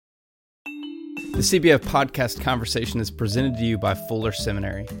The CBF podcast conversation is presented to you by Fuller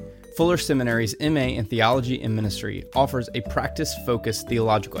Seminary. Fuller Seminary's MA in Theology and Ministry offers a practice-focused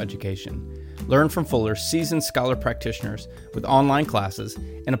theological education. Learn from Fuller's seasoned scholar practitioners with online classes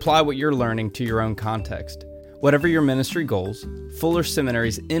and apply what you're learning to your own context. Whatever your ministry goals, Fuller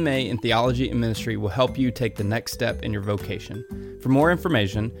Seminary's MA in Theology and Ministry will help you take the next step in your vocation. For more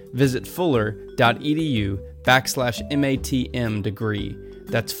information, visit fuller.edu/MATM degree.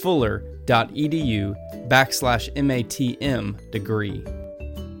 That's fuller.edu/MATM degree.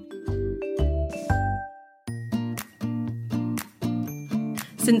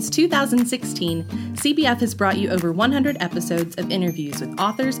 Since 2016, CBF has brought you over 100 episodes of interviews with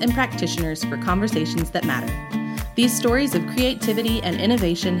authors and practitioners for conversations that matter. These stories of creativity and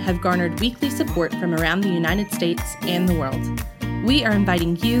innovation have garnered weekly support from around the United States and the world. We are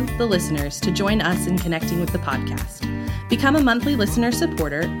inviting you, the listeners, to join us in connecting with the podcast. Become a monthly listener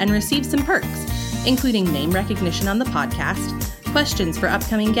supporter and receive some perks, including name recognition on the podcast, questions for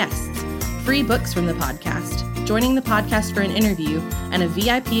upcoming guests, free books from the podcast, joining the podcast for an interview, and a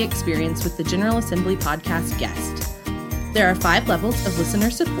VIP experience with the General Assembly podcast guest. There are 5 levels of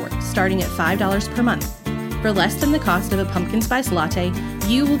listener support, starting at $5 per month. For less than the cost of a pumpkin spice latte,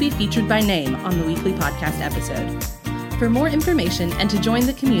 you will be featured by name on the weekly podcast episode. For more information and to join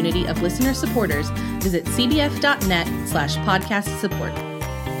the community of listener supporters, visit cbf.net/podcast support.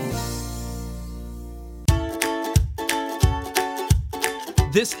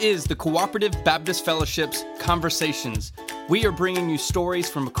 This is the Cooperative Baptist Fellowship's Conversations. We are bringing you stories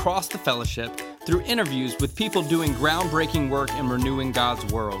from across the fellowship through interviews with people doing groundbreaking work in renewing God's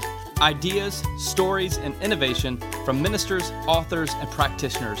world. Ideas, stories, and innovation from ministers, authors, and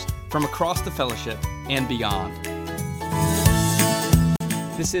practitioners from across the fellowship and beyond.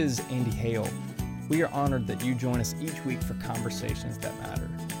 This is Andy Hale. We are honored that you join us each week for conversations that matter.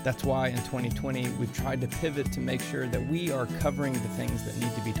 That's why in 2020, we've tried to pivot to make sure that we are covering the things that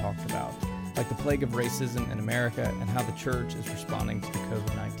need to be talked about, like the plague of racism in America and how the church is responding to the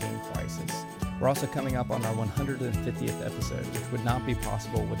COVID-19 crisis. We're also coming up on our 150th episode, which would not be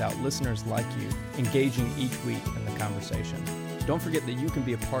possible without listeners like you engaging each week in the conversation. Don't forget that you can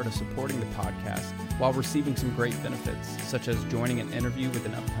be a part of supporting the podcast while receiving some great benefits, such as joining an interview with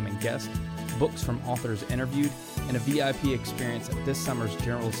an upcoming guest, books from authors interviewed, and a VIP experience at this summer's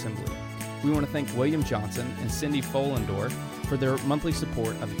General Assembly. We want to thank William Johnson and Cindy Follendorf for their monthly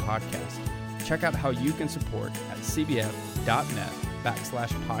support of the podcast. Check out how you can support at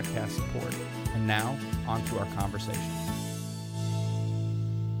cbf.net/podcast support. And now, on to our conversation.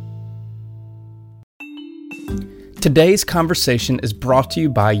 Today's conversation is brought to you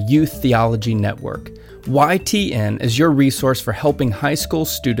by Youth Theology Network. YTN is your resource for helping high school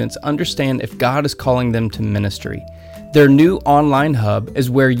students understand if God is calling them to ministry. Their new online hub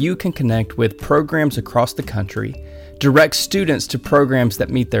is where you can connect with programs across the country, direct students to programs that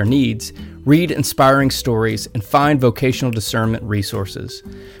meet their needs, read inspiring stories, and find vocational discernment resources.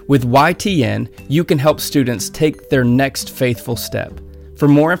 With YTN, you can help students take their next faithful step. For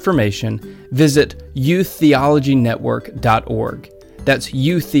more information, visit youththeologynetwork.org. That's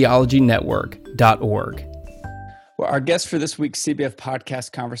youththeologynetwork.org. Well, our guest for this week's CBF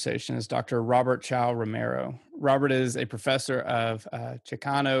podcast conversation is Dr. Robert Chow Romero. Robert is a professor of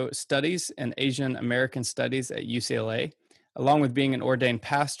Chicano Studies and Asian American Studies at UCLA. Along with being an ordained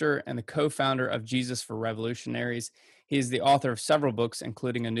pastor and the co-founder of Jesus for Revolutionaries, he is the author of several books,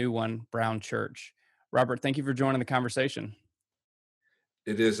 including a new one, Brown Church. Robert, thank you for joining the conversation.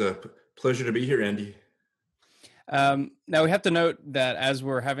 It is a pleasure to be here, Andy. Now, we have to note that as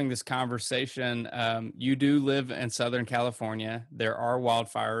we're having this conversation, you do live in Southern California. There are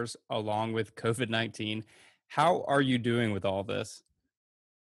wildfires along with COVID-19. How are you doing with all this?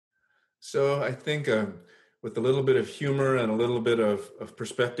 So I think with a little bit of humor and a little bit of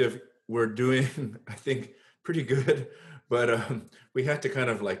perspective, we're doing, I think, pretty good. But we had to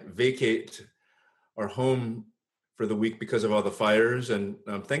kind of like vacate our home for the week because of all the fires, and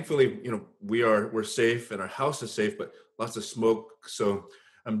thankfully, we're safe and our house is safe, but lots of smoke. So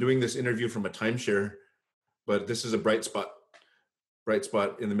I'm doing this interview from a timeshare, but this is a bright spot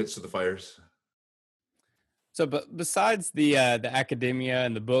in the midst of the fires. So, but besides the academia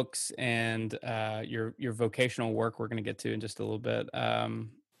and the books and your vocational work, we're going to get to in just a little bit.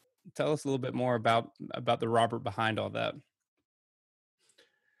 Tell us a little bit more about the Robert behind all that.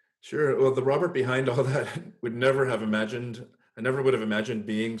 Sure. Well, the Robert behind all that I never would have imagined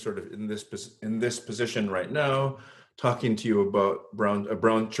being sort of in this position right now, talking to you about a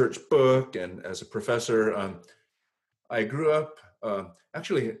Brown Church book. And as a professor, I grew up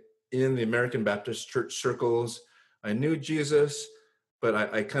actually in the American Baptist church circles. I knew Jesus.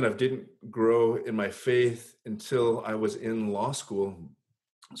 but I kind of didn't grow in my faith until I was in law school.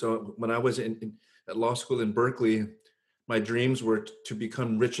 So when I was at law school in Berkeley, my dreams were to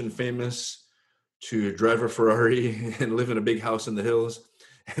become rich and famous, to drive a Ferrari and live in a big house in the hills.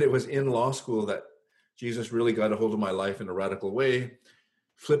 And it was in law school that Jesus really got a hold of my life in a radical way,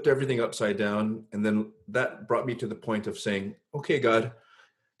 flipped everything upside down. And then that brought me to the point of saying, okay, God,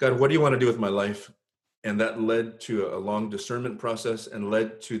 what do you want to do with my life? And that led to a long discernment process and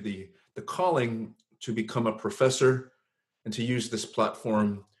led to the calling to become a professor and to use this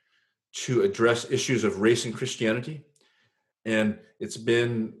platform to address issues of race and Christianity. And it's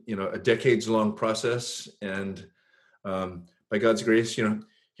been, a decades-long process. And by God's grace, here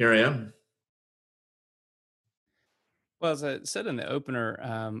I am. Well, as I said in the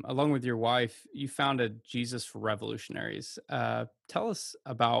opener, along with your wife, you founded Jesus for Revolutionaries. Tell us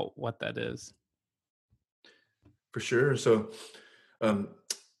about what that is. For sure. So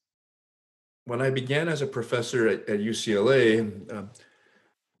when I began as a professor at UCLA,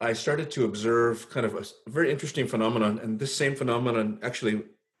 I started to observe kind of a very interesting phenomenon. And this same phenomenon, actually,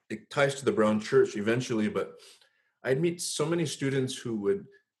 it ties to the Brown Church eventually, but I'd meet so many students who would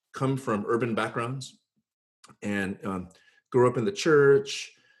come from urban backgrounds and grew up in the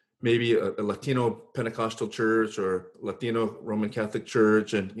church, maybe a Latino Pentecostal church or Latino Roman Catholic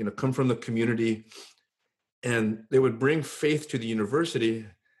church, and come from the community. And they would bring faith to the university.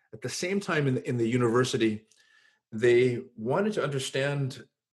 At the same time, in the university, they wanted to understand,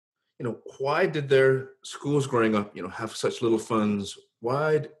 why did their schools growing up, have such little funds?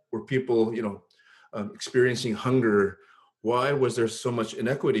 Why were people, experiencing hunger? Why was there so much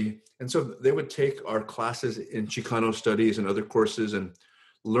inequity? And so they would take our classes in Chicano studies and other courses and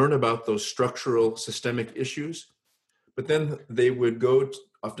learn about those structural systemic issues. But then they would go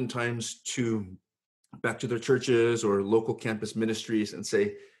oftentimes back to their churches or local campus ministries and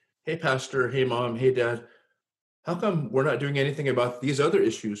say, hey, pastor, hey, mom, hey, dad, how come we're not doing anything about these other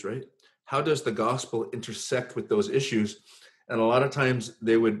issues, right? How does the gospel intersect with those issues? And a lot of times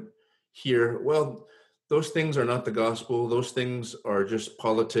they would hear, well, those things are not the gospel. Those things are just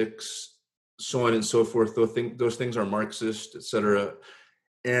politics, so on and so forth. Those things are Marxist, et cetera.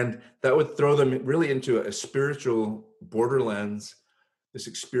 And that would throw them really into a spiritual borderlands, this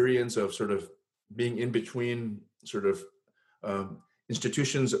experience of sort of being in between sort of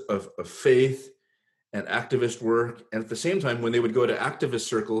institutions of faith and activist work. And at the same time, when they would go to activist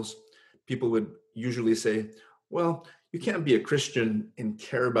circles, people would usually say, well, you can't be a Christian and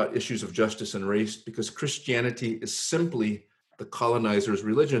care about issues of justice and race because Christianity is simply the colonizer's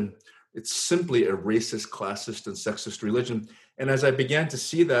religion. It's simply a racist, classist, and sexist religion. And as I began to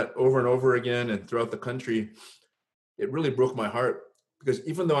see that over and over again and throughout the country, it really broke my heart because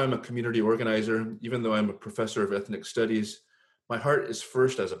even though I'm a community organizer, even though I'm a professor of ethnic studies, my heart is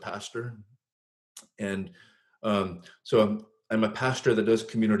first as a pastor. And so I'm a pastor that does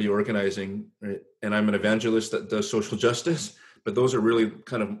community organizing, right? And I'm an evangelist that does social justice, but those are really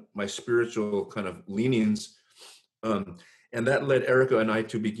kind of my spiritual kind of leanings. And that led Erica and I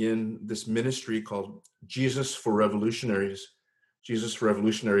to begin this ministry called Jesus for Revolutionaries, Jesus for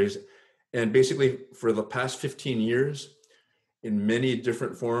Revolutionaries. And basically for the past 15 years, in many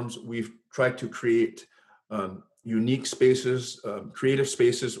different forms, we've tried to create unique spaces, creative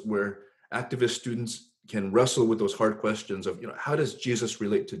spaces where activist students can wrestle with those hard questions of, how does Jesus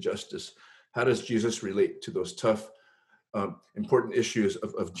relate to justice? How does Jesus relate to those tough, important issues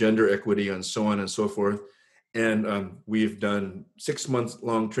of gender equity and so on and so forth? And we've done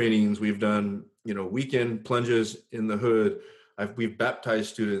 6-month-long trainings. We've done, weekend plunges in the hood. We've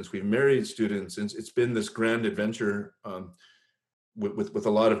baptized students. We've married students. And it's been this grand adventure with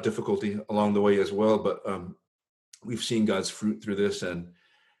a lot of difficulty along the way as well. But we've seen God's fruit through this. And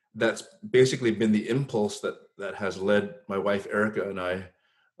that's basically been the impulse that has led my wife, Erica, and I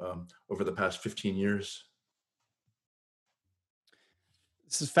over the past 15 years.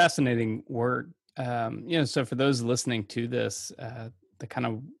 This is fascinating work. So for those listening to this, that kind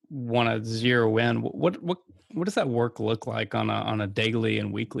of want to zero in, what does that work look like on a daily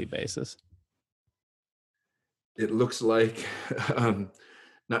and weekly basis? It looks like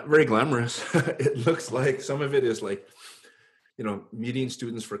not very glamorous. It looks like some of it is like, meeting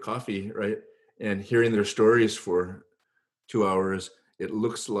students for coffee, right? And hearing their stories for 2 hours. It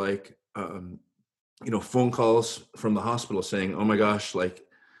looks like, phone calls from the hospital saying, oh my gosh, like,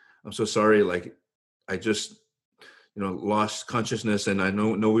 I'm so sorry. Like, I just, lost consciousness and I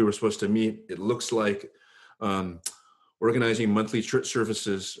know we were supposed to meet. It looks like organizing monthly church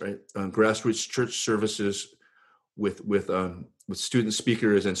services, right? Grassroots church services with student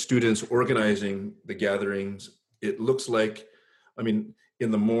speakers and students organizing the gatherings. It looks like I mean,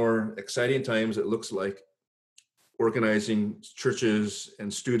 in the more exciting times, it looks like organizing churches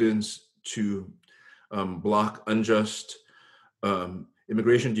and students to block unjust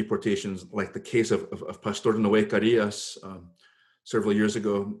immigration deportations, like the case of Pastor Noé Carillas several years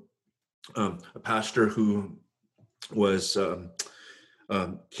ago, a pastor who was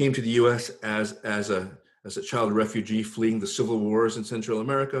came to the U.S. as a child refugee fleeing the civil wars in Central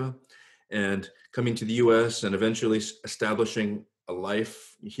America, and coming to the U.S. and eventually establishing a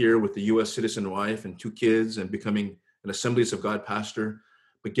life here with the U.S. citizen wife and 2 kids, and becoming an Assemblies of God pastor.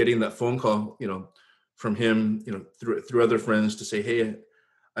 But getting that phone call, from him, through other friends to say, "Hey,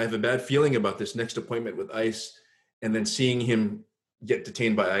 I have a bad feeling about this next appointment with ICE," and then seeing him get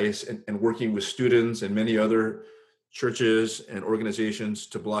detained by ICE and working with students and many other churches and organizations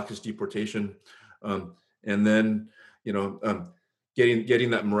to block his deportation, and then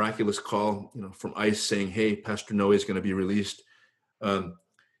getting that miraculous call from ICE saying, "Hey, Pastor Noé is going to be released."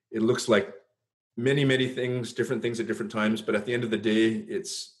 It looks like many things, different things at different times, but at the end of the day,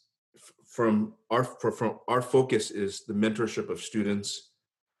 it's from our focus is the mentorship of students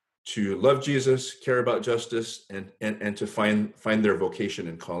to love Jesus, care about justice, and to find their vocation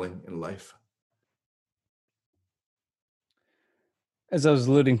and calling in life. As I was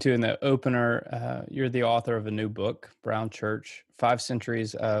alluding to in the opener, you're the author of a new book, Brown Church: 5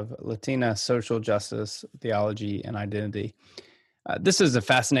 Centuries of Latina Social Justice, Theology, and Identity. This is a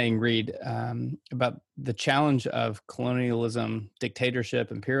fascinating read about the challenge of colonialism, dictatorship,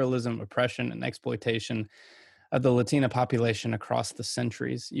 imperialism, oppression, and exploitation of the Latina population across the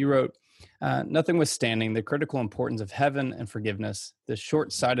centuries. You wrote, notwithstanding the critical importance of heaven and forgiveness, the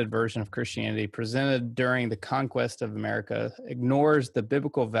short-sighted version of Christianity presented during the conquest of America ignores the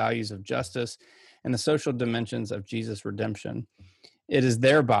biblical values of justice and the social dimensions of Jesus' redemption. It is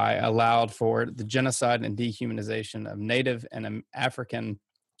thereby allowed for the genocide and dehumanization of Native and African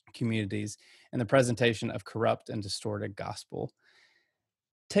communities and the presentation of corrupt and distorted gospel.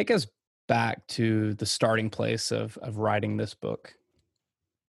 Take us back to the starting place of writing this book.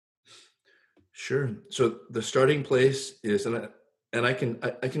 Sure. So the starting place is, and I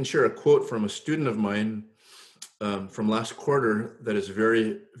can share a quote from a student of mine from last quarter that is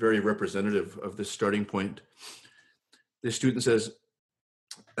very, very representative of this starting point. This student says,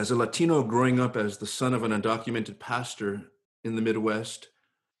 "As a Latino growing up as the son of an undocumented pastor in the Midwest,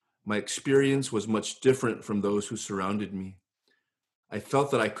 my experience was much different from those who surrounded me. I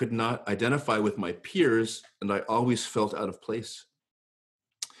felt that I could not identify with my peers, and I always felt out of place.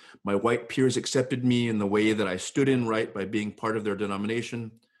 My white peers accepted me in the way that I stood in right by being part of their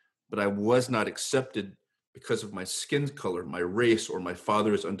denomination, but I was not accepted because of my skin color, my race, or my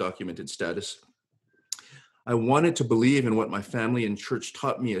father's undocumented status. I wanted to believe in what my family and church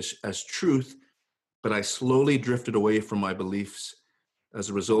taught me as truth, but I slowly drifted away from my beliefs as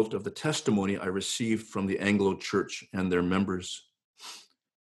a result of the testimony I received from the Anglo Church and their members.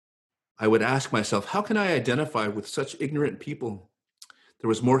 I would ask myself, how can I identify with such ignorant people? There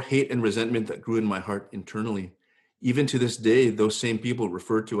was more hate and resentment that grew in my heart internally. Even to this day, those same people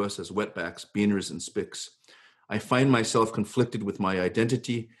refer to us as wetbacks, beaners, and spicks. I find myself conflicted with my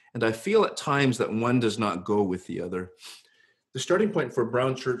identity, and I feel at times that one does not go with the other." The starting point for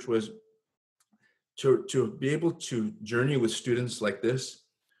Brown Church was to be able to journey with students like this,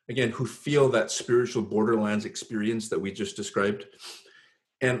 again, who feel that spiritual borderlands experience that we just described.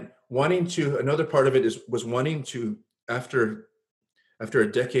 And another part of it was wanting to, after a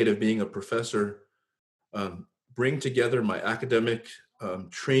decade of being a professor, bring together my academic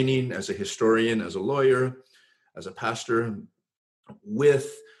training as a historian, as a lawyer, as a pastor,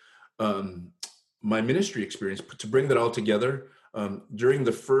 with my ministry experience, to bring that all together. During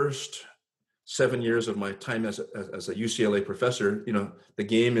the first 7 years of my time as a UCLA professor, the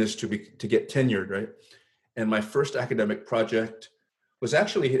game is to get tenured, right? And my first academic project was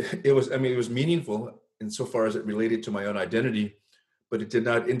actually, it was meaningful insofar as it related to my own identity, but it did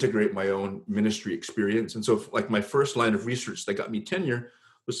not integrate my own ministry experience. And so, like, my first line of research that got me tenure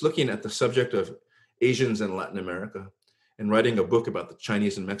was looking at the subject of Asians in Latin America and writing a book about the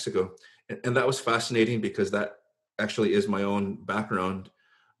Chinese in Mexico. And that was fascinating because that actually is my own background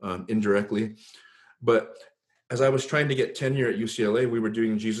indirectly. But as I was trying to get tenure at UCLA, we were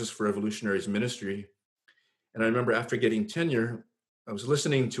doing Jesus for Revolutionaries ministry. And I remember after getting tenure, I was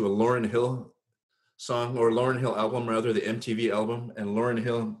listening to a Lauryn Hill song, or Lauryn Hill album rather, the MTV album. And Lauryn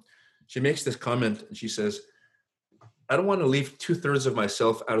Hill, she makes this comment and she says, "I don't want to leave 2/3 of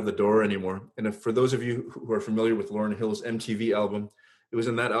myself out of the door anymore." And if, for those of you who are familiar with Lauryn Hill's MTV album, it was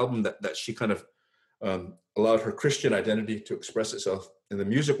in that album that she kind of allowed her Christian identity to express itself in the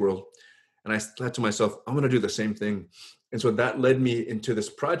music world. And I thought to myself, I'm going to do the same thing. And so that led me into this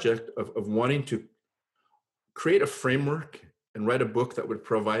project of wanting to create a framework and write a book that would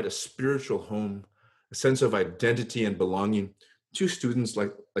provide a spiritual home, a sense of identity and belonging to students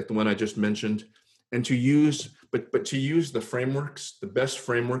like the one I just mentioned, and to use, but to use the frameworks, the best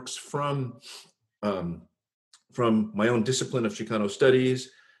frameworks from my own discipline of Chicano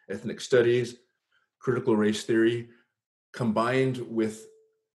studies, ethnic studies, critical race theory, combined with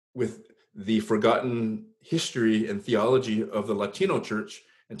the forgotten history and theology of the Latino church,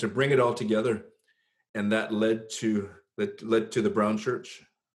 and to bring it all together. And that led to the Brown Church.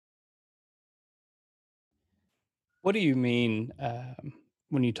 What do you mean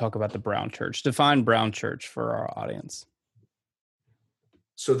when you talk about the Brown Church? Define Brown Church for our audience.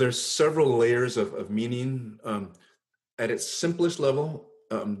 So there's several layers of meaning. At its simplest level,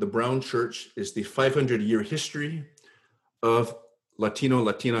 the Brown Church is the 500-year history of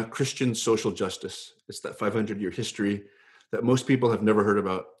Latina Christian social justice. It's that 500-year history that most people have never heard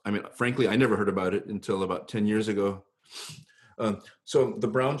about. I mean, frankly, I never heard about it until about 10 years ago. So the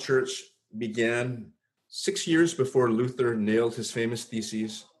Brown Church began 6 years before Luther nailed his famous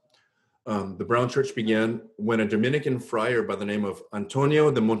theses. The Brown Church began when a Dominican friar by the name of Antonio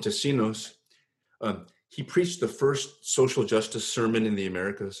de Montesinos, he preached the first social justice sermon in the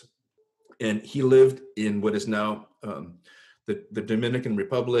Americas. And he lived in what is now the Dominican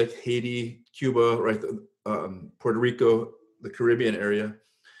Republic, Haiti, Cuba, right, Puerto Rico, the Caribbean area.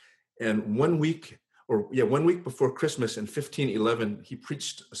 And 1 week before Christmas in 1511, he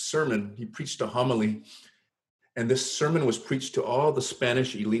preached a sermon, he preached a homily. And this sermon was preached to all the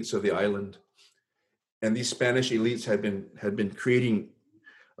Spanish elites of the island. And these Spanish elites had been creating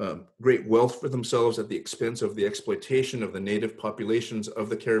great wealth for themselves at the expense of the exploitation of the native populations of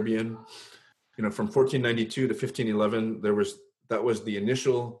the Caribbean. You know, from 1492 to 1511, that was the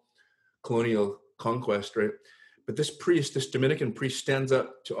initial colonial conquest, right? But this Dominican priest stands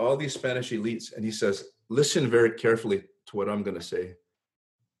up to all these Spanish elites and he says, listen very carefully to what I'm going to say.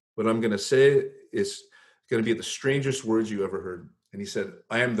 What I'm going to say is going to be the strangest words you ever heard. And he said,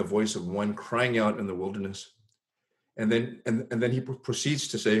 I am the voice of one crying out in the wilderness. And then he proceeds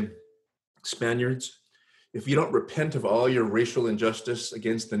to say, Spaniards, if you don't repent of all your racial injustice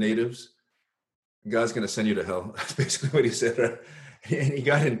against the natives, God's going to send you to hell. That's basically what he said. Right? And he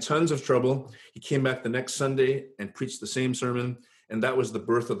got in tons of trouble. He came back the next Sunday and preached the same sermon. And that was the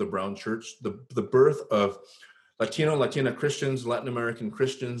birth of the Brown Church, the birth of Latina Christians, Latin American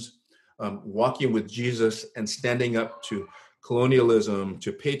Christians, walking with Jesus and standing up to colonialism,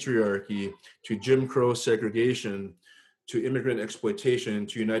 to patriarchy, to Jim Crow segregation, to immigrant exploitation,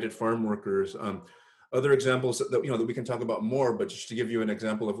 to United Farm Workers. Other examples that we can talk about more, but just to give you an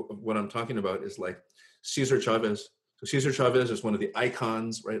example of what I'm talking about is like Cesar Chavez. So Cesar Chavez is one of the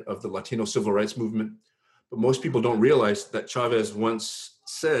icons, right, of the Latino civil rights movement. But most people don't realize that Chavez once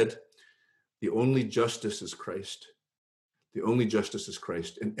said, the only justice is Christ. The only justice is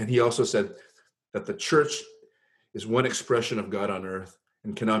Christ. And he also said that the church is one expression of God on earth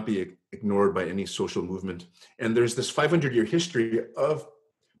and cannot be ignored by any social movement. And there's this 500-year history of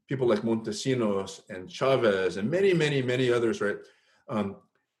people like Montesinos and Chavez and many, many, many others, right,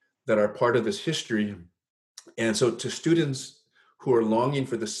 that are part of this history. And so to students who are longing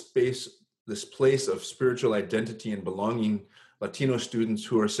for this space, this place of spiritual identity and belonging, Latino students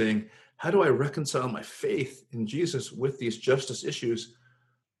who are saying, how do I reconcile my faith in Jesus with these justice issues?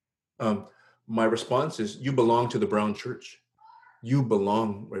 My response is, you belong to the Brown Church. You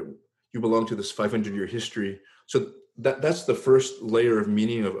belong, right? You belong to this 500-year history. So that's the first layer of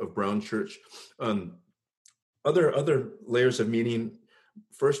meaning of Brown Church. Other layers of meaning.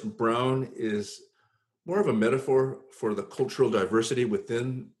 First, Brown is more of a metaphor for the cultural diversity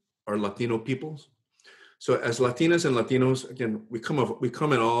within our Latino peoples. So as Latinas and Latinos, again, we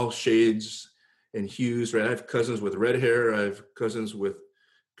come in all shades and hues, right? I have cousins with red hair. I have cousins with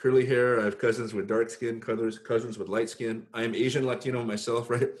curly hair. I have cousins with dark skin, cousins with light skin. I am Asian Latino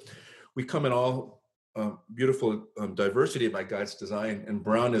myself, right? We come in all beautiful diversity by God's design, and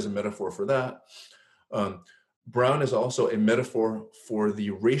Brown is a metaphor for that. Brown is also a metaphor for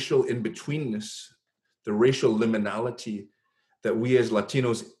the racial in-betweenness, the racial liminality that we as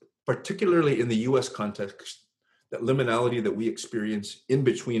Latinos, particularly in the US context, that liminality that we experience in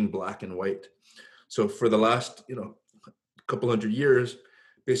between black and white. So for the last, couple hundred years,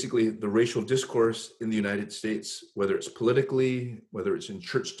 basically the racial discourse in the United States, whether it's politically, whether it's in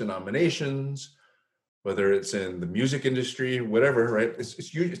church denominations, whether it's in the music industry, whatever, right?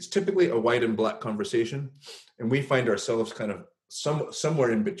 It's typically a white and black conversation. And we find ourselves kind of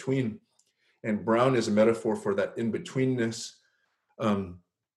somewhere in between. And Brown is a metaphor for that in-betweenness.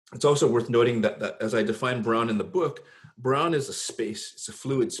 It's also worth noting that as I define brown in the book, brown is a space. It's a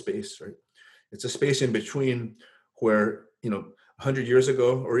fluid space, right? It's a space in between where, 100 years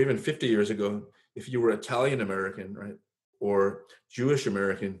ago or even 50 years ago, if you were Italian American, right, or Jewish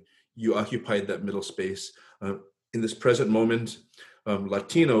American, you occupied that middle space. In this present moment,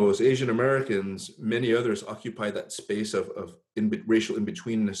 Latinos, Asian Americans, many others occupy that space of racial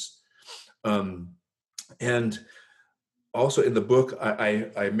in-betweenness. And also in the book,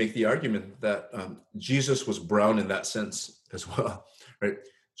 I make the argument that Jesus was brown in that sense as well, right?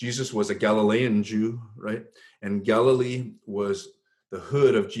 Jesus was a Galilean Jew, right? And Galilee was the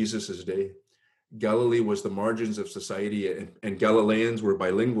hood of Jesus's day. Galilee was the margins of society, and Galileans were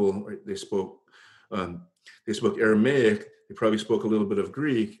bilingual. Right? They spoke Aramaic. They probably spoke a little bit of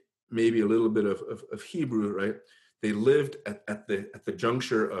Greek, maybe a little bit of Hebrew, right? They lived at the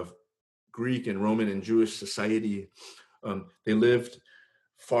juncture of Greek and Roman and Jewish society. They lived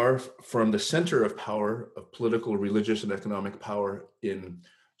far from the center of power, of political, religious, and economic power in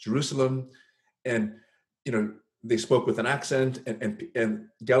Jerusalem. And, they spoke with an accent, and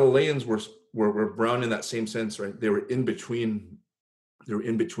Galileans were brown in that same sense, right? They were in between.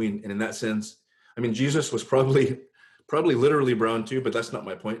 And in that sense, I mean, Jesus was probably literally brown too, but that's not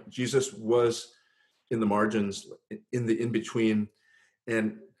my point. Jesus was in the margins, in the in-between.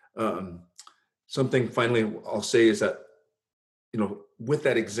 And something finally I'll say is that, with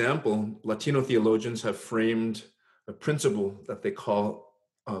that example, Latino theologians have framed a principle that they call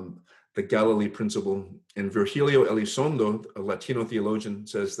the Galilee principle. And Virgilio Elizondo, a Latino theologian,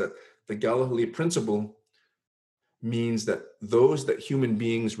 says that the Galilee principle means that those that human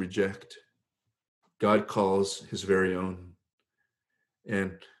beings reject, God calls his very own.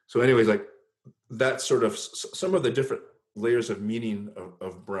 And so anyways, like that's sort of some of the different layers of meaning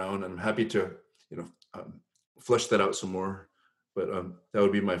of brown. I'm happy to, flesh that out some more, but that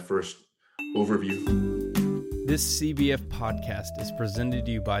would be my first overview. This CBF podcast is presented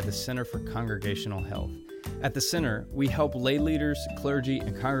to you by the Center for Congregational Health. At the Center, we help lay leaders, clergy,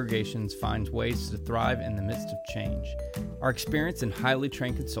 and congregations find ways to thrive in the midst of change. Our experienced and highly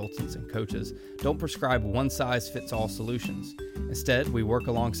trained consultants and coaches don't prescribe one-size-fits-all solutions. Instead, we work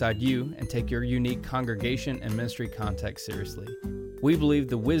alongside you and take your unique congregation and ministry context seriously. We believe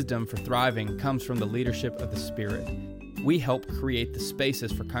the wisdom for thriving comes from the leadership of the Spirit. We help create the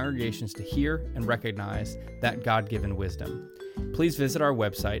spaces for congregations to hear and recognize that God-given wisdom. Please visit our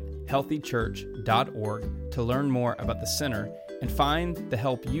website, healthychurch.org, to learn more about the Center and find the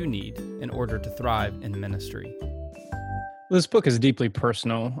help you need in order to thrive in ministry. This book is deeply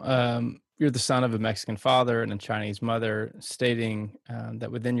personal. You're the son of a Mexican father and a Chinese mother, stating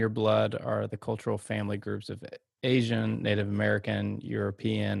that within your blood are the cultural family groups of Asian, Native American,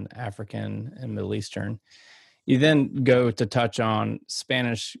 European, African, and Middle Eastern. You then go to touch on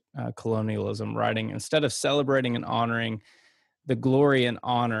Spanish colonialism, writing, instead of celebrating and honoring the glory and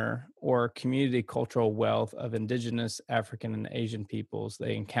honor or community cultural wealth of indigenous African and Asian peoples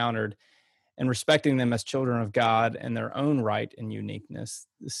they encountered, and respecting them as children of God in their own right and uniqueness,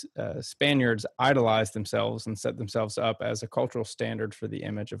 Spaniards idolized themselves and set themselves up as a cultural standard for the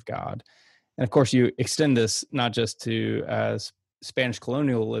image of God. And of course, you extend this not just to Spanish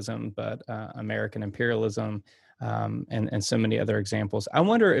colonialism, but American imperialism, and so many other examples. I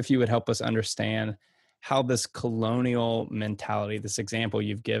wonder if you would help us understand how this colonial mentality, this example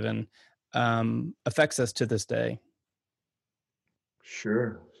you've given, affects us to this day.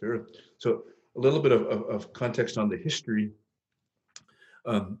 Sure. So a little bit of context on the history.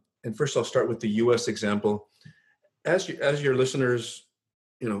 And first I'll start with the US example. As your listeners,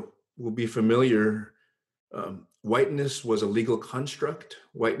 will be familiar, whiteness was a legal construct.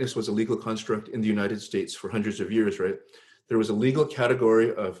 Whiteness was a legal construct in the United States for hundreds of years, right? There was a legal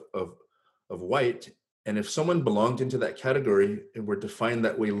category of white, and if someone belonged into that category and were defined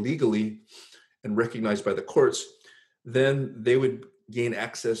that way legally and recognized by the courts, then they would gain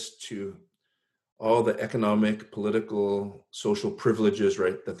access to all the economic, political, social privileges,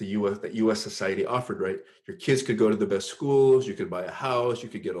 right, that U.S. society offered, right? Your kids could go to the best schools, you could buy a house, you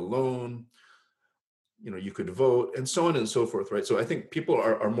could get a loan, you could vote, and so on and so forth, right? So I think people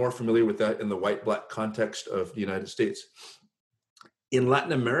are more familiar with that in the white-black context of the United States. In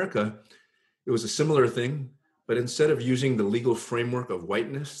Latin America, it was a similar thing, but instead of using the legal framework of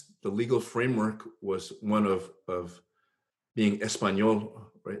whiteness, the legal framework was one of being Español,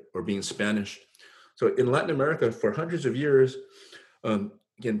 right, or being Spanish. So in Latin America, for hundreds of years,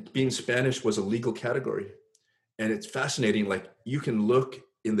 again, being Spanish was a legal category. And it's fascinating, like you can look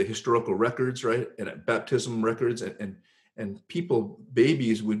in the historical records, right, and at baptism records, and people,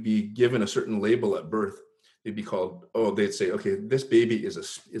 babies would be given a certain label at birth. it'd be called, they'd say, okay, this baby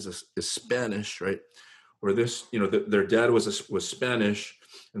is Spanish, right? Or this, their dad was Spanish,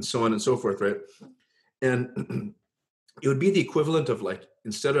 and so on and so forth, right? And it would be the equivalent of, like,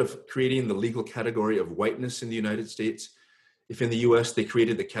 instead of creating the legal category of whiteness in the United States, if in the US they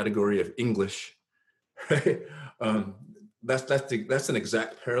created the category of English, right? That's an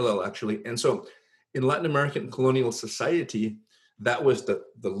exact parallel, actually. And so in Latin American colonial society, that was the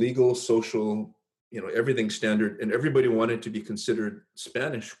legal, social, everything standard, and everybody wanted to be considered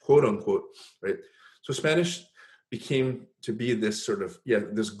Spanish, quote unquote, right? So Spanish became to be this sort of,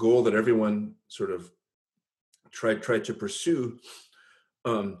 this goal that everyone sort of tried to pursue.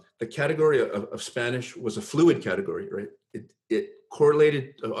 The category of Spanish was a fluid category, right? It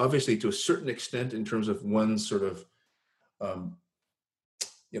correlated, obviously, to a certain extent in terms of one's sort of,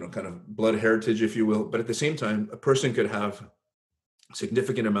 kind of blood heritage, if you will. But at the same time, a person could have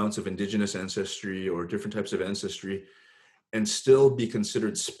significant amounts of indigenous ancestry or different types of ancestry and still be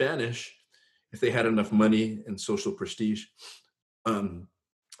considered Spanish if they had enough money and social prestige.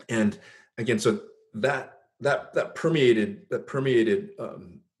 And again, so that permeated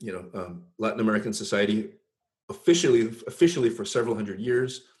Latin American society officially for several hundred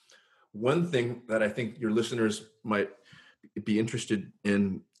years. One thing that I think your listeners might be interested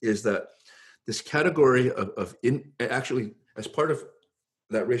in is that this category actually, as part of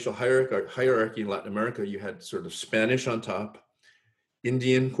that racial hierarchy in Latin America, you had sort of Spanish on top,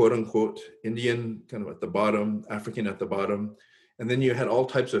 Indian, quote unquote, Indian kind of at the bottom, African at the bottom, and then you had all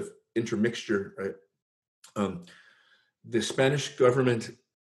types of intermixture, right? The Spanish government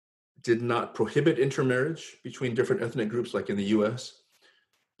did not prohibit intermarriage between different ethnic groups like in the US,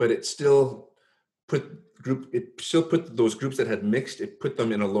 but it still put those groups that had mixed, it put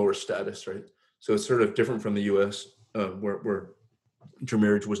them in a lower status, right? So it's sort of different from the US, where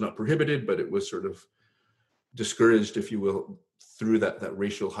intermarriage was not prohibited, but it was sort of discouraged, if you will, through that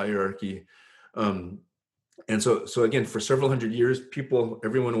racial hierarchy. And so again, for several hundred years,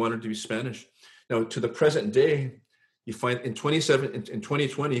 everyone wanted to be Spanish. Now, to the present day, you find in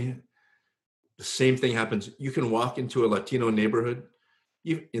 2020, the same thing happens. You can walk into a Latino neighborhood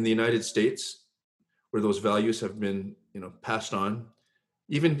in the United States where those values have been, passed on,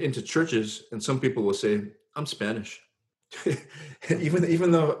 even into churches, and some people will say, "I'm Spanish,"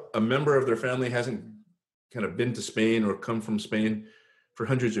 even though a member of their family hasn't kind of been to Spain or come from Spain for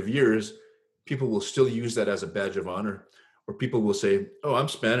hundreds of years. People will still use that as a badge of honor. Or people will say, "Oh, I'm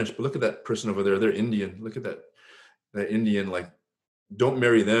Spanish, but look at that person over there. They're Indian. Look at that Indian. Like, don't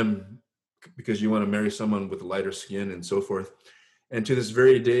marry them because you want to marry someone with lighter skin," and so forth. And to this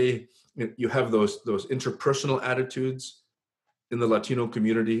very day, you have those interpersonal attitudes in the Latino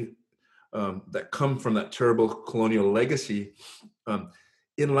community that come from that terrible colonial legacy.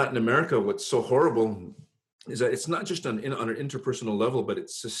 In Latin America, what's so horrible is that it's not just on an interpersonal level, but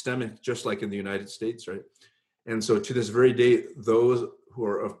it's systemic, just like in the United States, right? And so to this very day, those who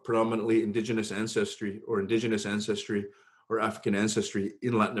are of predominantly indigenous ancestry or African ancestry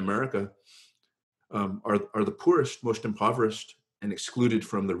in Latin America are the poorest, most impoverished, and excluded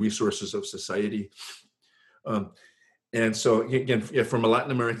from the resources of society. And so again, from a Latin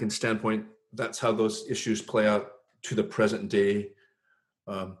American standpoint, that's how those issues play out to the present day.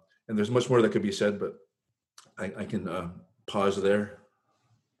 And there's much more that could be said, but I can pause there.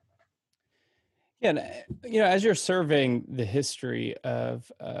 Yeah, as you're surveying the history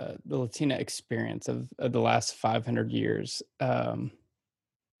of the Latina experience of the last 500 years,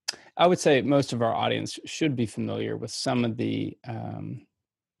 I would say most of our audience should be familiar with some of the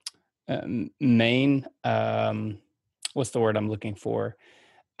main, what's the word I'm looking for,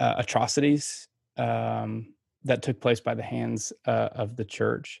 atrocities that took place by the hands of the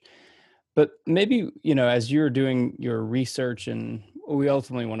church. But maybe, as you're doing your research, and we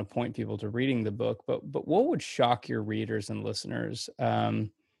ultimately want to point people to reading the book, but what would shock your readers and listeners the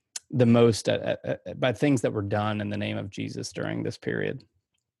most by things that were done in the name of Jesus during this period?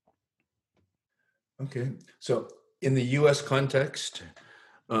 Okay. So in the U.S. context,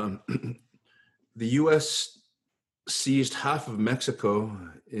 the U.S. seized half of Mexico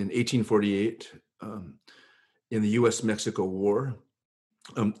in 1848 in the U.S.-Mexico War.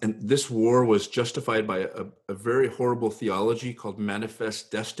 And this war was justified by a very horrible theology called manifest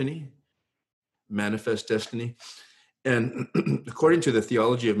destiny. And according to the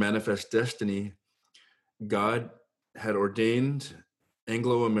theology of manifest destiny, God had ordained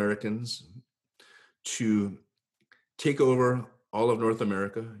Anglo-Americans to take over all of North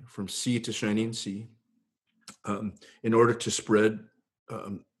America from sea to shining sea in order to spread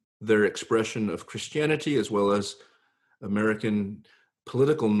their expression of Christianity as well as American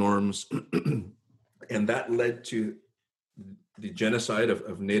political norms And that led to the genocide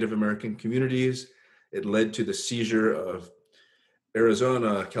of Native American communities. It led to the seizure of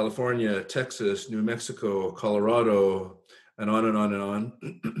Arizona, California, Texas, New Mexico, Colorado, and on and on and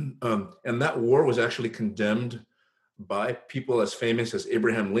on. And that war was actually condemned by people as famous as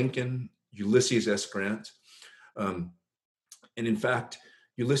Abraham Lincoln, Ulysses S. Grant. And in fact,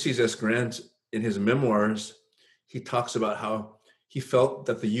 Ulysses S. Grant, in his memoirs, he talks about how he felt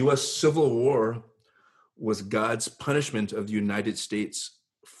that the US Civil War was God's punishment of the United States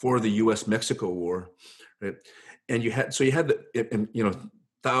for the US-Mexico War, right? And you had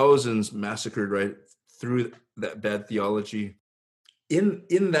thousands massacred, right, through that bad theology.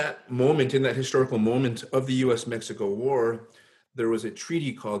 In that moment, in that historical moment of the US-Mexico War, there was a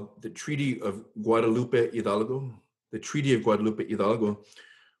treaty called the Treaty of Guadalupe Hidalgo, the Treaty of Guadalupe Hidalgo,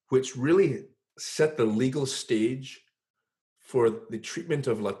 which really set the legal stage for the treatment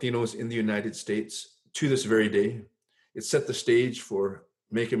of Latinos in the United States to this very day. It set the stage for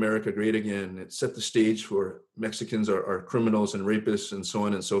Make America Great Again. It set the stage for Mexicans are criminals and rapists and so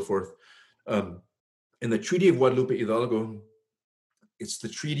on and so forth. And the Treaty of Guadalupe Hidalgo, it's the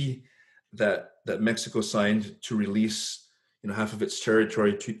treaty that Mexico signed to release half of its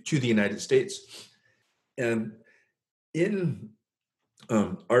territory to the United States. And in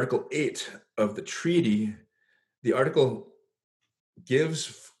Article 8 of the treaty, the article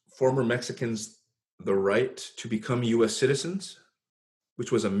gives former Mexicans the right to become US citizens,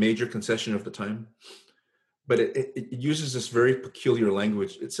 which was a major concession of the time. But it uses this very peculiar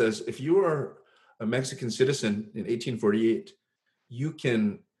language. It says, if you are a Mexican citizen in 1848, you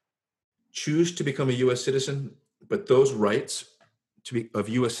can choose to become a US citizen, but those rights of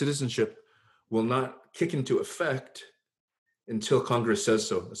US citizenship will not kick into effect until Congress says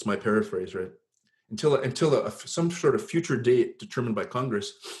so. That's my paraphrase, right? Until some sort of future date determined by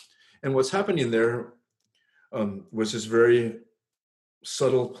Congress. And what's happening there was this very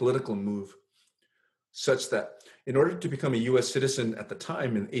subtle political move, such that in order to become a US citizen at the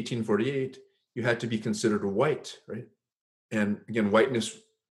time in 1848, you had to be considered white, right? And again, whiteness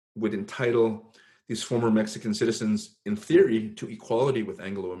would entitle these former Mexican citizens, in theory, to equality with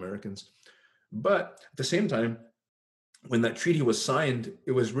Anglo-Americans. But at the same time, when that treaty was signed,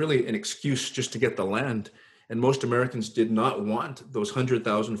 it was really an excuse just to get the land. And most Americans did not want those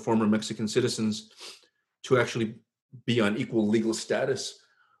 100,000 former Mexican citizens to actually be on equal legal status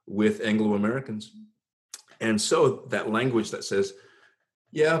with Anglo-Americans. And so that language that says,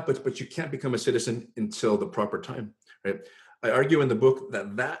 yeah, but you can't become a citizen until the proper time, right? I argue in the book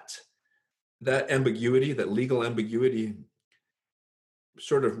that ambiguity, that legal ambiguity,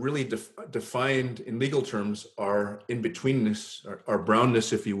 sort of really defined in legal terms our in-betweenness, our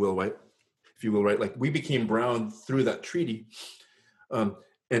brownness, if you will, right? Like we became brown through that treaty. And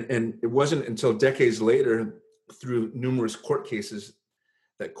it wasn't until decades later, through numerous court cases,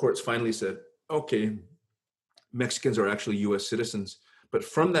 that courts finally said, okay, Mexicans are actually US citizens. But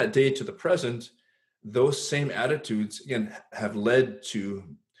from that day to the present, those same attitudes, again, have led to,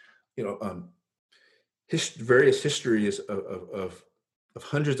 various histories of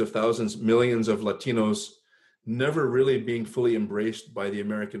hundreds of thousands, millions of Latinos never really being fully embraced by the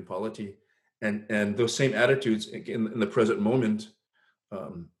American polity. And those same attitudes in the present moment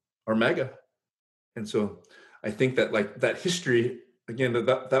are MAGA. And so I think that like that history, again,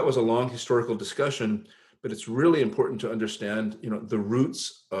 that was a long historical discussion, but it's really important to understand, the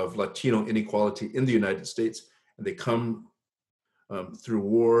roots of Latino inequality in the United States, and they come through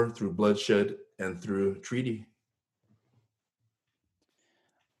war, through bloodshed, and through treaty.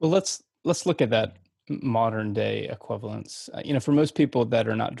 Well, let's look at that modern day equivalence. For most people that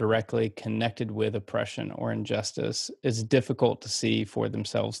are not directly connected with oppression or injustice, it's difficult to see for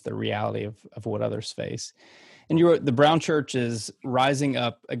themselves the reality of what others face. And you wrote, the Brown Church is rising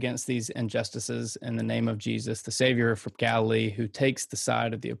up against these injustices in the name of Jesus, the Savior from Galilee, who takes the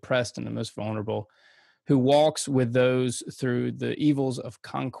side of the oppressed and the most vulnerable, who walks with those through the evils of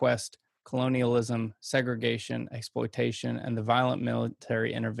conquest, colonialism, segregation, exploitation, and the violent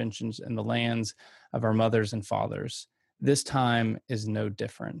military interventions in the lands of our mothers and fathers. This time is no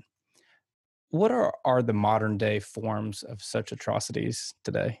different. What are the modern day forms of such atrocities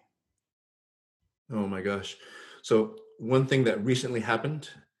today? Oh my gosh. So one thing that recently happened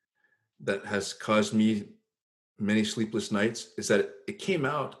that has caused me many sleepless nights is that it came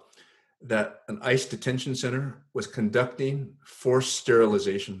out that an ICE detention center was conducting forced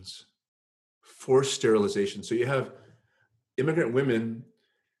sterilizations. So you have immigrant women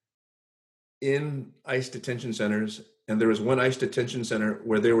in ICE detention centers, and there was one ICE detention center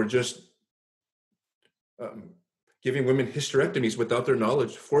where they were just giving women hysterectomies without their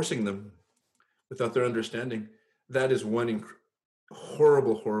knowledge, forcing them without their understanding. That is one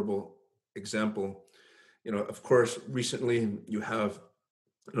horrible, horrible example. Of course, recently you have,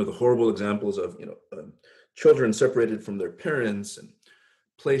 the horrible examples of, children separated from their parents and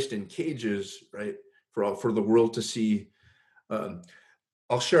placed in cages, right, for the world to see.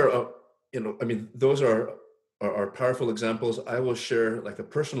 I'll share, those are powerful examples. I will share like a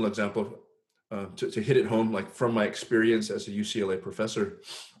personal example to hit it home, like from my experience as a UCLA professor.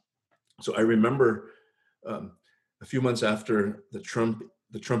 So I remember a few months after the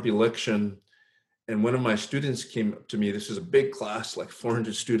Trump election, and one of my students came up to me. This is a big class, like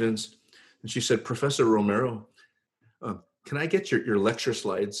 400 students, and she said, "Professor Romero, can I get your lecture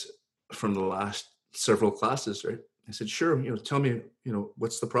slides from the last several classes?" Right? I said, "Sure. Tell me,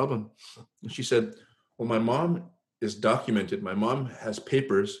 what's the problem?" And she said, "Well, my mom is documented. My mom has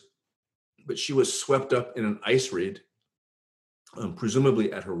papers, but she was swept up in an ICE raid,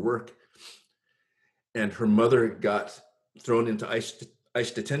 presumably at her work. And her mother got thrown into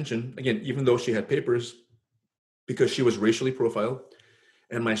ICE detention, again, even though she had papers, because she was racially profiled.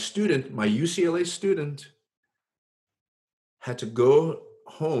 And my UCLA student, had to go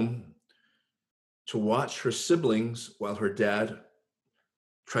home to watch her siblings while her dad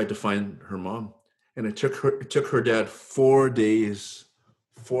tried to find her mom. And it took her dad 4 days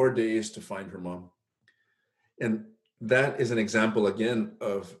to find her mom." And that is an example, again,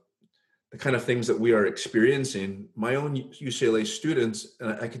 of the kind of things that we are experiencing. My own UCLA students,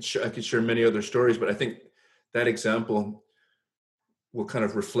 and I could share many other stories, but I think that example will kind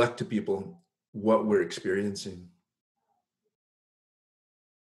of reflect to people what we're experiencing.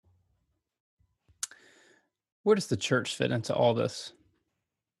 Where does the church fit into all this?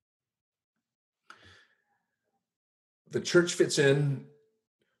 The church fits in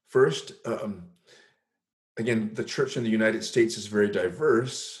first. Again, the church in the United States is very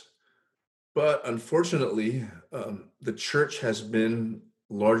diverse. But unfortunately, the church has been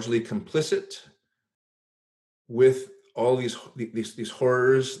largely complicit with all these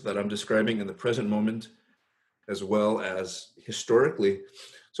horrors that I'm describing in the present moment, as well as historically.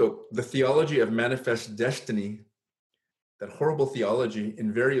 So the theology of manifest destiny, that horrible theology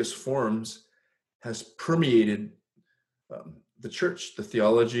in various forms, has permeated the church, the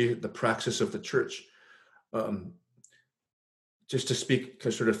theology, the praxis of the church. Just to speak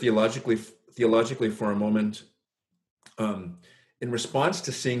sort of theologically for a moment, in response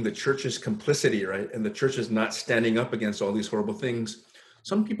to seeing the church's complicity, right, and the church is not standing up against all these horrible things,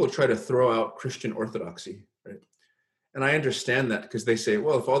 some people try to throw out Christian orthodoxy, right? And I understand that, because they say,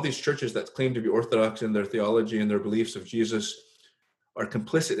 well, if all these churches that claim to be orthodox in their theology and their beliefs of Jesus are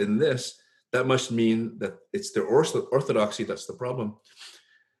complicit in this, that must mean that it's their orthodoxy that's the problem.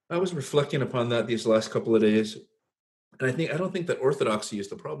 I was reflecting upon that these last couple of days, and I don't think that orthodoxy is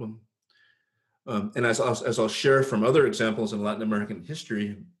the problem. And as I'll share from other examples in Latin American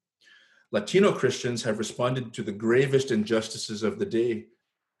history, Latino Christians have responded to the gravest injustices of the day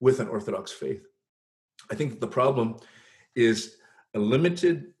with an Orthodox faith. I think that the problem is a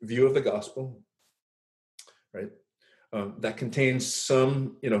limited view of the gospel, right? That contains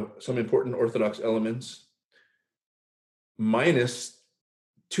some important Orthodox elements, minus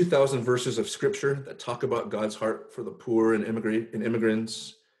 2,000 verses of scripture that talk about God's heart for the poor and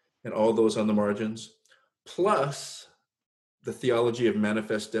immigrants and all those on the margins, plus the theology of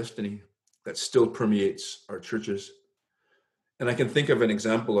manifest destiny that still permeates our churches. And I can think of an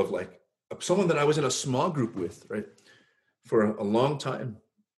example of someone that I was in a small group with, right, for a long time,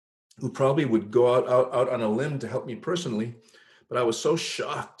 who probably would go out on a limb to help me personally, but I was so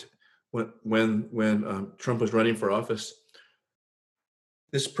shocked when Trump was running for office.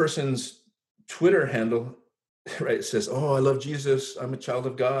 This person's Twitter handle, right, says, "Oh, I love Jesus. I'm a child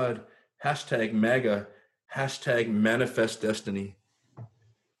of God. #MAGA, #manifest destiny."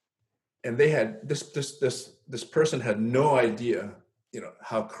 And they had this person had no idea,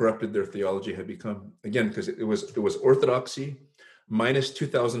 how corrupted their theology had become. Again, because it was orthodoxy minus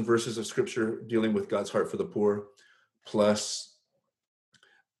 2,000 verses of scripture dealing with God's heart for the poor, plus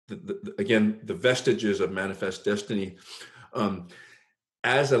the vestiges of manifest destiny.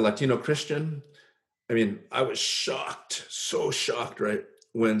 As a Latino Christian, I was shocked, so shocked, right,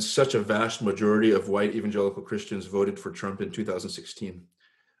 when such a vast majority of white evangelical Christians voted for Trump in 2016.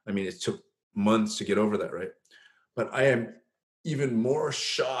 It took months to get over that, right? But I am even more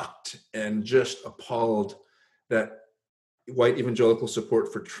shocked and just appalled that white evangelical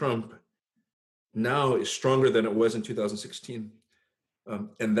support for Trump now is stronger than it was in 2016.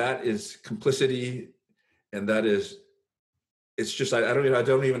 And that is complicity, and that is, it's just, I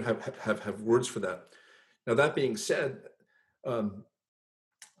don't even have words for that. Now, that being said,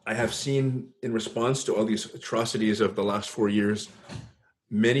 I I have seen, in response to all these atrocities of the last 4 years,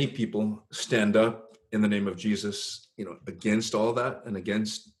 many people stand up in the name of Jesus, against all that and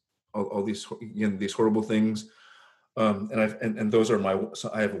against all these, these horrible things. And those are so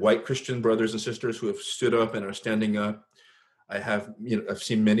I have white Christian brothers and sisters who have stood up and are standing up. I've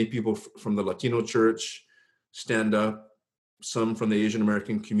seen many people from the Latino church stand up, some from the Asian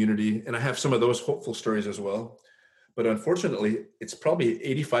American community, and I have some of those hopeful stories as well. But unfortunately, it's probably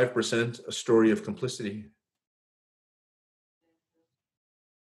 85% a story of complicity.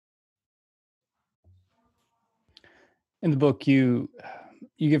 In the book, you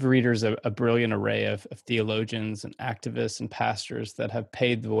give readers a brilliant array of theologians and activists and pastors that have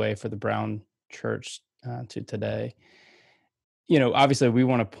paved the way for the Brown Church to today. Obviously we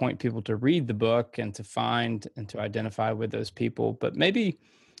want to point people to read the book and to find and to identify with those people, but maybe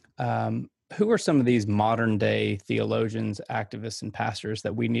who are some of these modern day theologians, activists, and pastors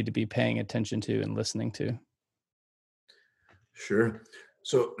that we need to be paying attention to and listening to? Sure.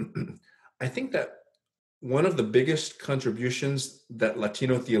 So I think that one of the biggest contributions that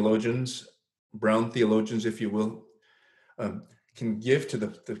Latino theologians, Brown theologians, if you will, can give to the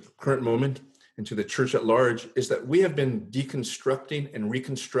current moment and to the church at large is that we have been deconstructing and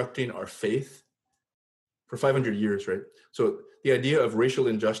reconstructing our faith for 500 years, right? So the idea of racial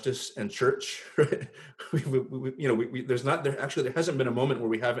injustice and church, right? There hasn't been a moment where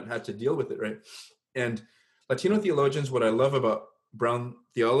we haven't had to deal with it, right? And Latino theologians, what I love about Brown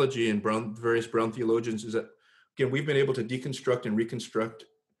theology and various Brown theologians is that, again, we've been able to deconstruct and reconstruct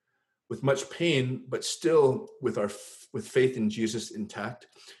with much pain, but still with faith in Jesus intact.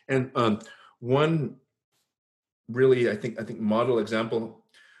 And one really, I think model example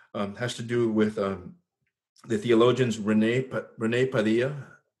has to do with the theologians René Padilla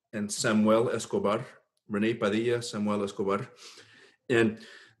and Samuel Escobar. René Padilla, Samuel Escobar. And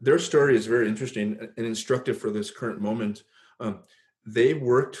their story is very interesting and instructive for this current moment. They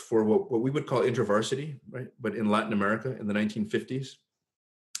worked for what we would call InterVarsity, right? But in Latin America in the 1950s.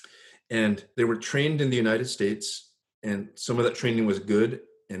 And they were trained in the United States, and some of that training was good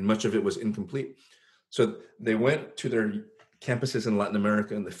and much of it was incomplete. So they went to their campuses in Latin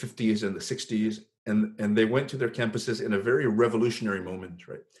America in the 50s and the 60s, and they went to their campuses in a very revolutionary moment,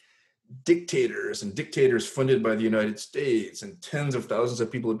 right? Dictators funded by the United States, and tens of thousands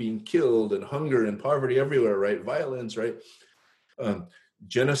of people are being killed, and hunger and poverty everywhere, right? Violence, right?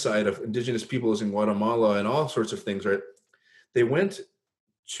 Genocide of indigenous peoples in Guatemala and all sorts of things, right? They went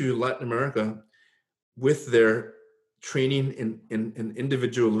to Latin America with their training in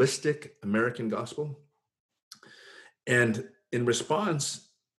individualistic American gospel. And in response,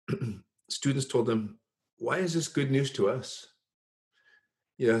 students told them, why is this good news to us?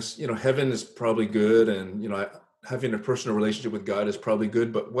 Yes, heaven is probably good, and having a personal relationship with God is probably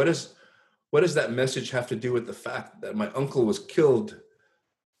good, but what does that message have to do with the fact that my uncle was killed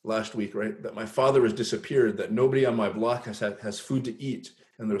last week, right? That my father has disappeared, that nobody on my block has food to eat,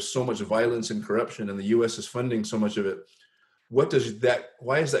 and there's so much violence and corruption, and the US is funding so much of it.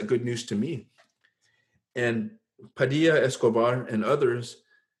 Why is that good news to me? And Padilla, Escobar, and others,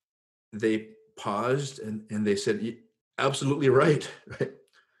 they paused and they said, absolutely right, right?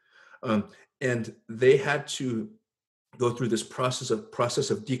 And they had to go through this process of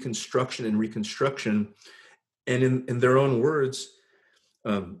deconstruction and reconstruction. And in their own words,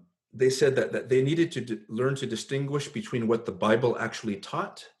 they said that they needed to learn to distinguish between what the Bible actually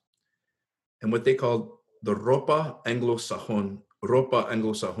taught and what they called the ropa anglosajon.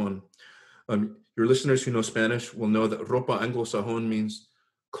 Your listeners who know Spanish will know that ropa anglosajon means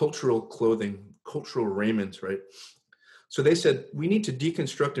cultural clothing, cultural raiment, right? So they said, we need to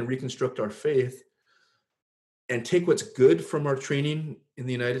deconstruct and reconstruct our faith and take what's good from our training in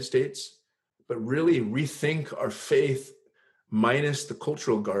the United States, but really rethink our faith minus the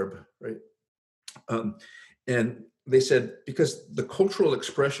cultural garb, right? And they said, because the cultural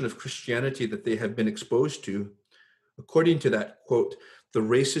expression of Christianity that they have been exposed to, according to that quote, the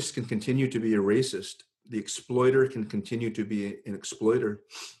racist can continue to be a racist, the exploiter can continue to be an exploiter.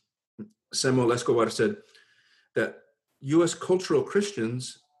 Samuel Escobar said that U.S. cultural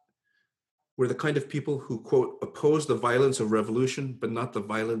Christians were the kind of people who, quote, oppose the violence of revolution, but not the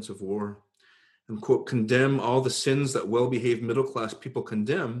violence of war, and, quote, condemn all the sins that well-behaved middle-class people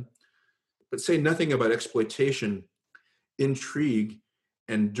condemn, but say nothing about exploitation, intrigue,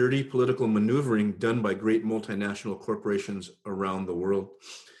 and dirty political maneuvering done by great multinational corporations around the world.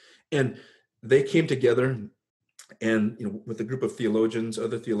 And they came together and, with a group of theologians,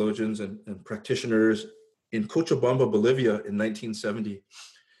 other theologians and practitioners in Cochabamba, Bolivia in 1970.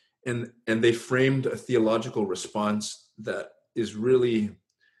 And they framed a theological response that is really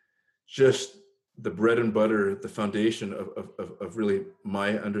just the bread and butter, the foundation of really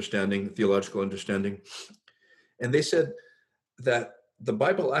my understanding, theological understanding. And they said that the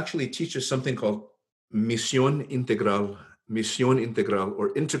Bible actually teaches something called misión integral,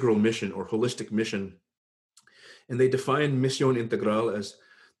 or integral mission, or holistic mission. And they define misión integral as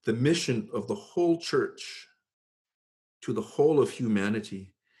the mission of the whole church to the whole of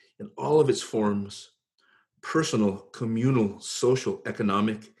humanity in all of its forms: personal, communal, social,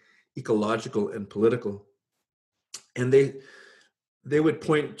 economic, ecological, and political. And they would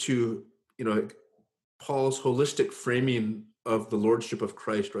point to, Paul's holistic framing of the lordship of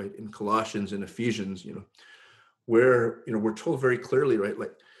Christ, right, in Colossians and Ephesians, where, we're told very clearly, right,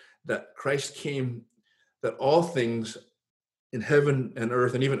 like that Christ came, that all things in heaven and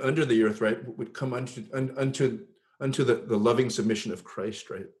earth and even under the earth, right, would come unto the loving submission of Christ,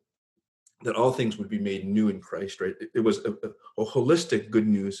 right, that all things would be made new in Christ, right. It was a holistic good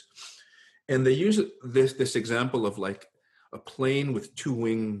news. And they use this example of like a plane with two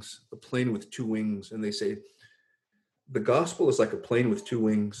wings, and they say the gospel is like a plane with two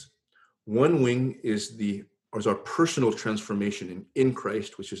wings. One wing is our personal transformation in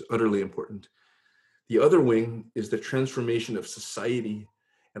Christ, which is utterly important. The other wing is the transformation of society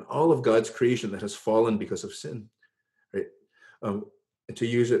and all of God's creation that has fallen because of sin, right? And to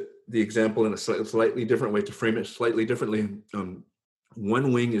use the example in a slightly different way, to frame it slightly differently,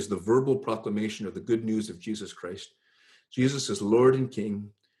 one wing is the verbal proclamation of the good news of Jesus Christ. Jesus is Lord and King.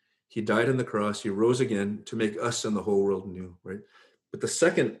 He died on the cross. He rose again to make us and the whole world new, right? But the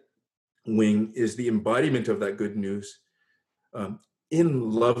second wing is the embodiment of that good news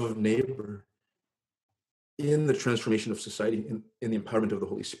in love of neighbor, in the transformation of society, in the empowerment of the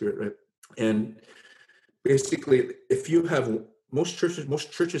Holy Spirit, right? And basically, if you have most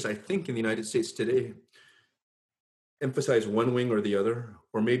churches, I think, in the United States today emphasize one wing or the other,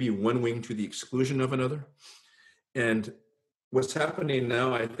 or maybe one wing to the exclusion of another. And what's happening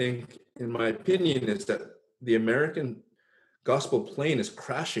now, I think, in my opinion, is that the American gospel plane is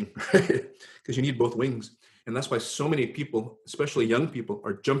crashing, right? Because you need both wings. And that's why so many people, especially young people,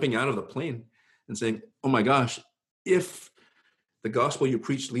 are jumping out of the plane and saying, oh my gosh, if the gospel you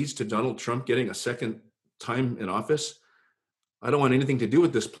preach leads to Donald Trump getting a second time in office, I don't want anything to do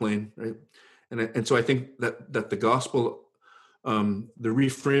with this plane, right? And so I think that the gospel, the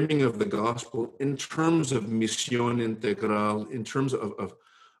reframing of the gospel in terms of misión integral, in terms of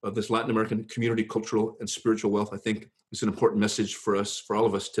this Latin American community, cultural and spiritual wealth, I think is an important message for us, for all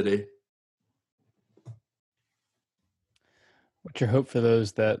of us today. What's your hope for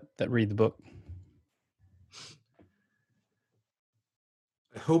those that read the book?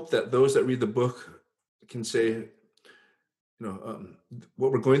 I hope that those that read the book can say,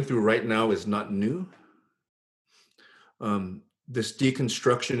 what we're going through right now is not new. This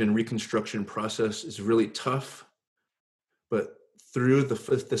deconstruction and reconstruction process is really tough, but through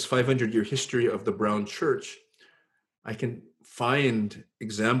this 500-year history of the Brown Church, I can find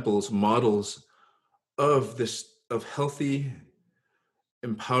examples, models of healthy,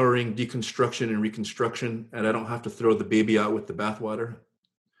 empowering deconstruction and reconstruction, and I don't have to throw the baby out with the bathwater.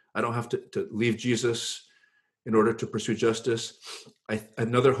 I don't have to leave Jesus in order to pursue justice.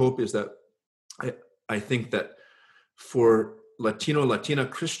 Another hope is that I think that for Latina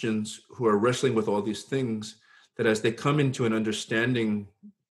Christians who are wrestling with all these things, that as they come into an understanding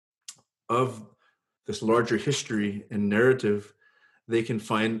of this larger history and narrative, they can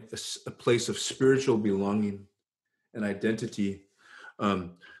find a place of spiritual belonging and identity.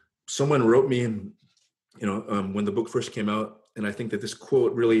 Someone wrote me, when the book first came out, and I think that this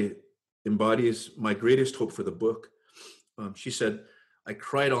quote really embodies my greatest hope for the book. She said, "I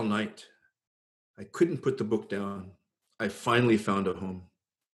cried all night. I couldn't put the book down. I finally found a home."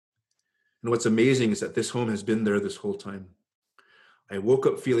 And what's amazing is that this home has been there this whole time. I woke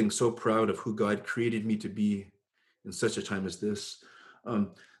up feeling so proud of who God created me to be in such a time as this.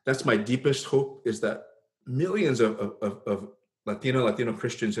 That's my deepest hope, is that millions of Latino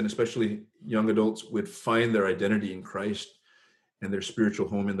Christians, and especially young adults, would find their identity in Christ and their spiritual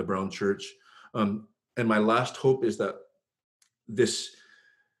home in the Brown Church. And my last hope is that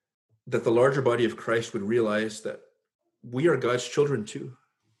the larger body of Christ would realize that we are God's children too.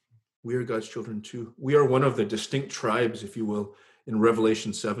 We are God's children too. We are one of the distinct tribes, if you will, in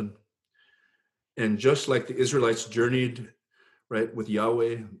Revelation 7. And just like the Israelites journeyed, right, with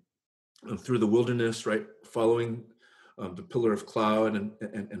Yahweh through the wilderness, right, following the pillar of cloud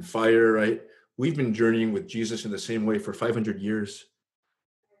and fire, right, we've been journeying with Jesus in the same way for 500 years.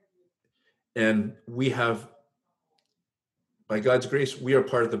 And we have, by God's grace, we are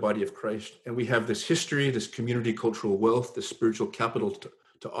part of the body of Christ. And we have this history, this community cultural wealth, this spiritual capital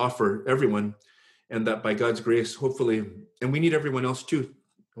to offer everyone, and that by God's grace, hopefully, and we need everyone else too,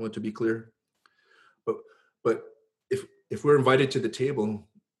 I want to be clear, but if we're invited to the table,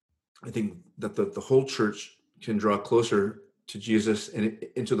 I think that the whole church can draw closer to Jesus and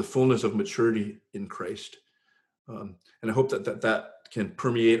into the fullness of maturity in Christ. And I hope that can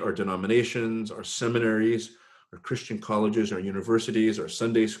permeate our denominations, our seminaries, our Christian colleges, our universities, our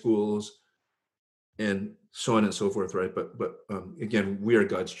Sunday schools, and so on and so forth, right? But again, we are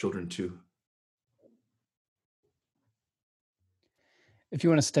God's children too. If you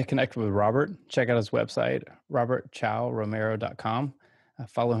want to stay connected with Robert, check out his website, robertchauromero.com.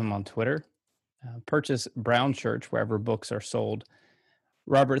 Follow him on Twitter. Purchase Brown Church wherever books are sold.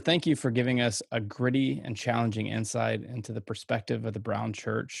 Robert, thank you for giving us a gritty and challenging insight into the perspective of the Brown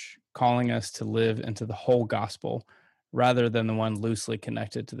Church, calling us to live into the whole gospel rather than the one loosely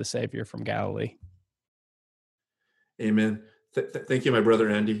connected to the Savior from Galilee. Amen. Thank you, my brother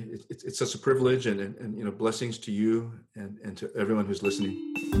Andy. It's such a privilege, and blessings to you and to everyone who's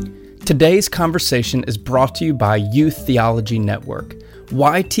listening. Today's conversation is brought to you by Youth Theology Network.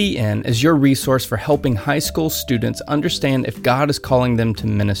 YTN is your resource for helping high school students understand if God is calling them to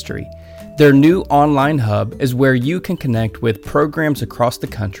ministry. Their new online hub is where you can connect with programs across the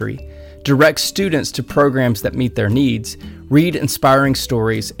country, direct students to programs that meet their needs, read inspiring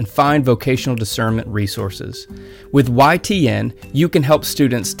stories, and find vocational discernment resources. With YTN, you can help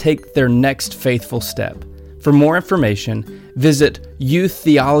students take their next faithful step. For more information, visit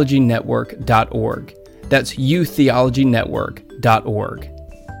youththeologynetwork.org. That's youththeologynetwork.org.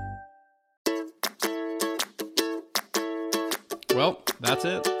 Well, that's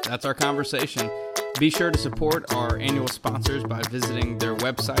it. That's our conversation. Be sure to support our annual sponsors by visiting their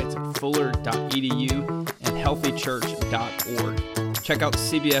websites at fuller.edu and healthychurch.org. Check out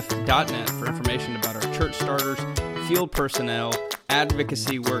cbf.net for information about our church starters, field personnel,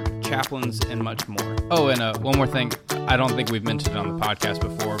 advocacy work, chaplains, and much more. Oh, and one more thing. I don't think we've mentioned it on the podcast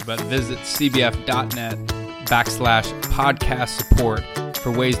before, but visit cbf.net/podcast support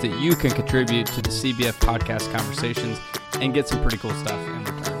for ways that you can contribute to the CBF podcast conversations and get some pretty cool stuff.